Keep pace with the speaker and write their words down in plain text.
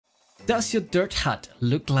Does your dirt hut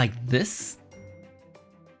look like this?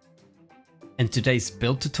 In today's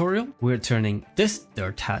build tutorial, we're turning this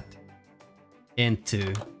dirt hut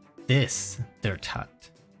into this dirt hut.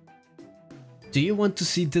 Do you want to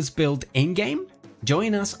see this build in-game?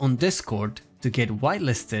 Join us on Discord to get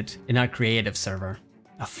whitelisted in our creative server.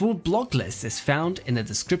 A full block list is found in the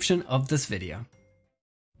description of this video.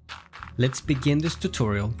 Let's begin this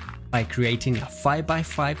tutorial by creating a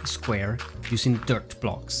 5x5 square using dirt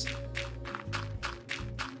blocks.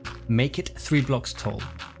 Make it 3 blocks tall.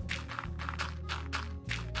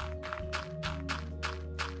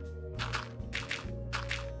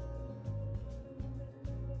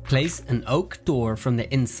 Place an oak door from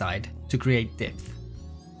the inside to create depth.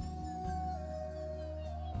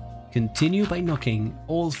 Continue by knocking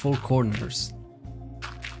all 4 corners.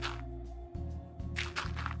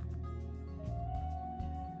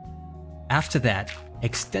 After that,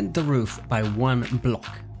 extend the roof by 1 block.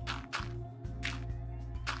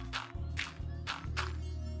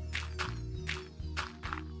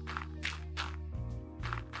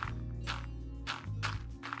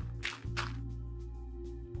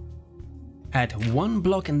 Add 1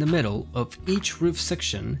 block in the middle of each roof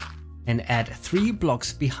section and add 3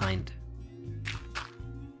 blocks behind.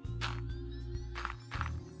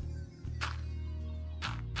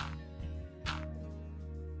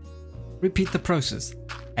 Repeat the process.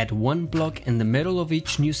 Add 1 block in the middle of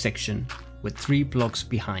each new section with 3 blocks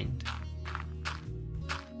behind.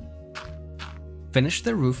 Finish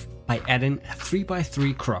the roof by adding a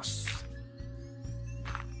 3x3 cross.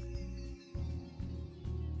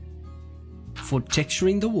 For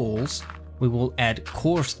texturing the walls, we will add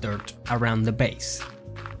coarse dirt around the base.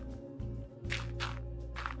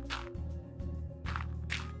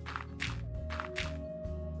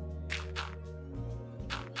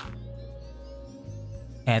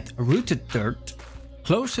 Add rooted dirt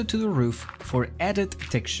closer to the roof for added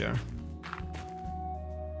texture.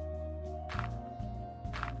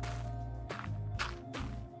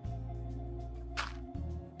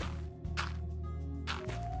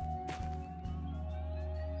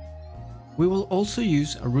 We will also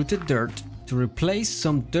use rooted dirt to replace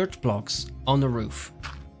some dirt blocks on the roof.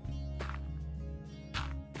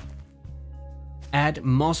 Add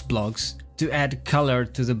moss blocks to add color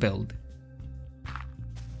to the build.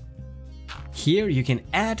 Here you can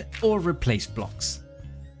add or replace blocks.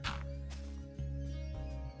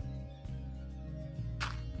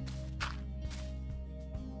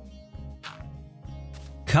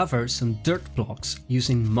 Cover some dirt blocks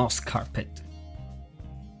using moss carpet.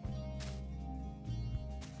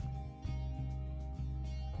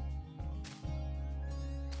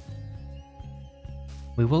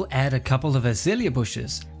 We will add a couple of azalea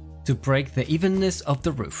bushes to break the evenness of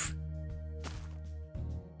the roof.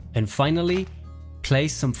 And finally,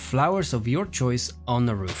 place some flowers of your choice on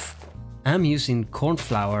the roof. I'm using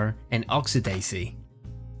cornflower and oxydaisy.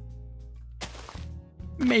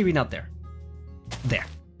 Maybe not there. There.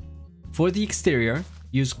 For the exterior,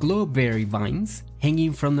 use glowberry vines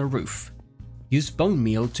hanging from the roof. Use bone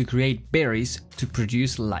meal to create berries to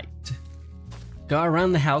produce light. Go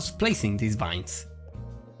around the house placing these vines.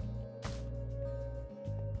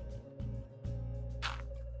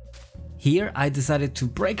 Here I decided to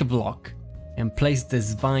break a block and place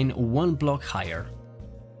this vine 1 block higher.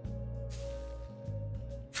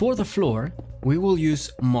 For the floor, we will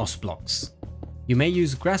use moss blocks. You may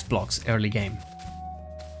use grass blocks early game.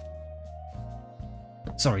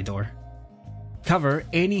 Sorry, door. Cover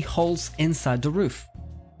any holes inside the roof,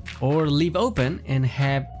 or leave open and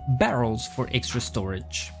have barrels for extra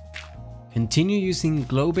storage. Continue using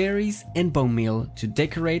glowberries and bone meal to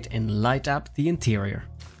decorate and light up the interior.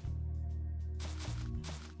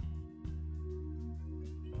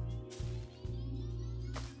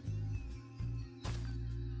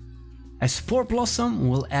 A spore blossom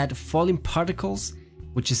will add falling particles,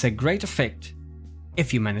 which is a great effect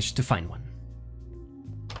if you manage to find one.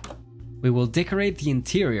 We will decorate the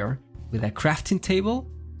interior with a crafting table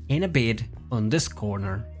and a bed on this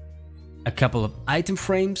corner. A couple of item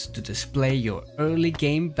frames to display your early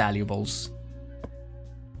game valuables.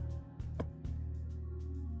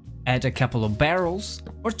 Add a couple of barrels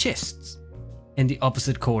or chests in the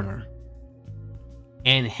opposite corner.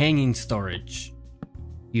 And hanging storage.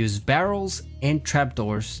 Use barrels and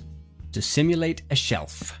trapdoors to simulate a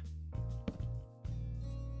shelf.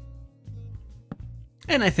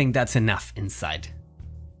 And I think that's enough inside.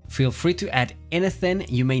 Feel free to add anything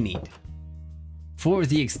you may need. For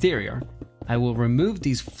the exterior, I will remove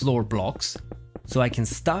these floor blocks so I can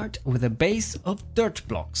start with a base of dirt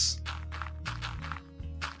blocks.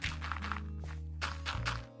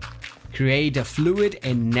 Create a fluid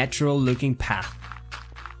and natural looking path.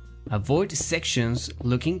 Avoid sections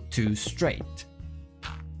looking too straight.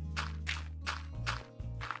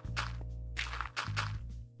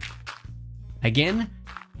 Again,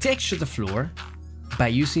 texture the floor by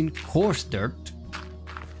using coarse dirt,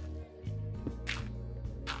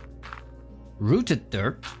 rooted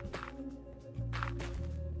dirt,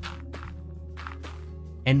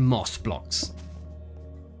 and moss blocks.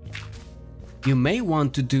 You may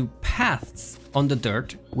want to do paths on the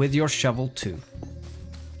dirt with your shovel too.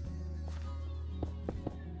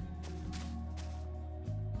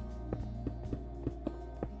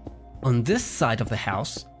 On this side of the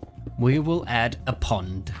house, we will add a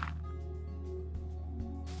pond.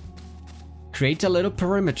 Create a little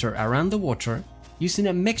perimeter around the water using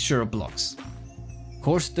a mixture of blocks: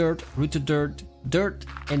 coarse dirt, rooted dirt, dirt,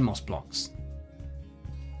 and moss blocks.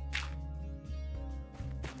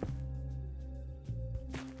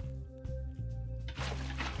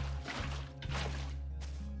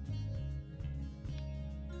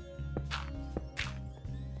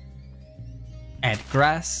 Add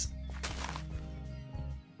grass,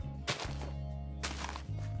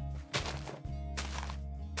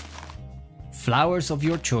 flowers of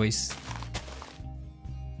your choice,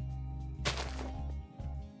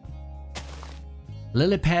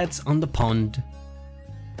 lily pads on the pond,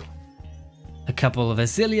 a couple of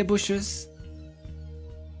azalea bushes,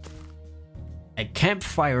 a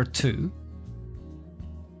campfire too,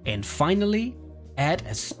 and finally add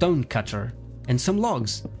a stone cutter and some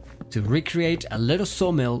logs to recreate a little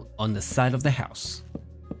sawmill on the side of the house.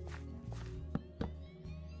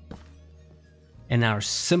 And our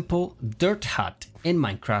simple dirt hut in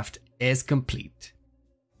Minecraft is complete.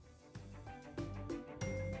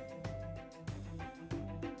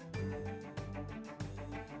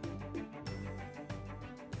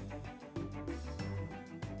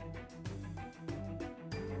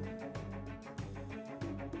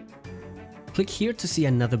 Click here to see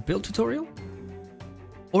another build tutorial,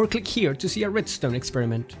 or click here to see a redstone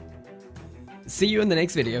experiment. See you in the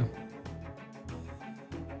next video.